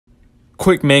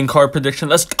quick main card prediction.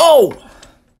 Let's go!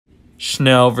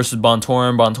 Schnell versus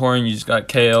Bontorin. Bontorin, you just got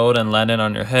KO'd and landed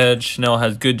on your head. Schnell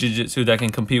has good jiu-jitsu that can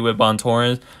compete with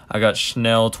Bontorin. I got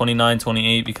Schnell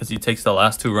 29-28 because he takes the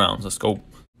last 2 rounds. Let's go.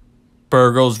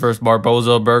 Burgos versus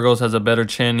Barboza. Burgos has a better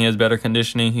chin. He has better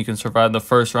conditioning. He can survive the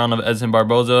first round of Edson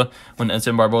Barboza. When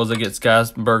Edson Barboza gets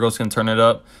gassed, Burgos can turn it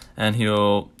up, and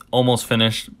he'll almost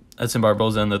finish Edson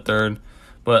Barboza in the 3rd.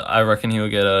 But I reckon he will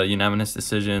get a unanimous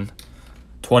decision.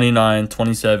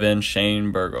 29-27,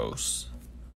 Shane Burgos.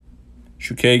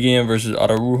 Chookagian versus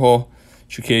Araujo.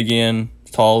 Chookagian,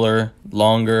 taller,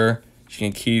 longer. She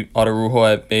can keep Araujo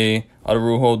at bay.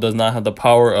 Araujo does not have the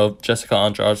power of Jessica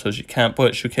Andrade, so she can't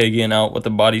put Chookagian out with a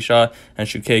body shot, and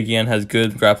Chookagian has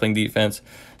good grappling defense.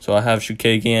 So I have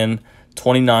Chookagian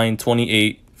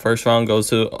 29-28. First round goes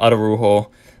to Araujo.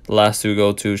 The last 2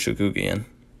 go to Chookagian.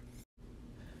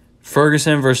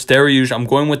 Ferguson versus Dariush. I'm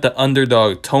going with the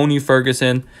underdog, Tony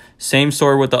Ferguson. Same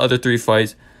story with the other 3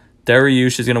 fights.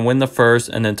 Dariush is going to win the first,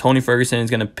 and then Tony Ferguson is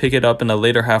going to pick it up in the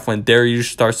later half when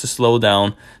Dariush starts to slow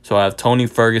down. So I have Tony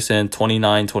Ferguson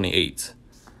 29-28.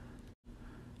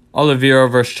 Oliveira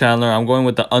versus Chandler. I'm going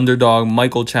with the underdog,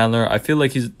 Michael Chandler. I feel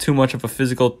like he's too much of a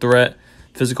physical threat,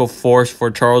 physical force for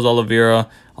Charles Oliveira.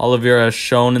 Oliveira has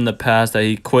shown in the past that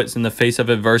he quits in the face of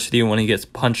adversity when he gets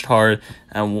punched hard.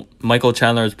 And Michael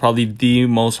Chandler is probably the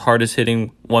most hardest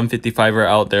hitting 155er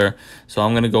out there. So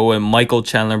I'm going to go with Michael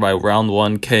Chandler by round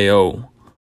 1 KO.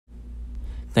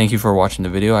 Thank you for watching the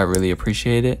video. I really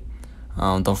appreciate it.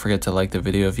 Don't forget to like the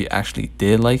video if you actually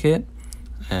did like it.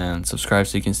 And subscribe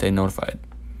so you can stay notified.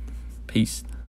 Peace.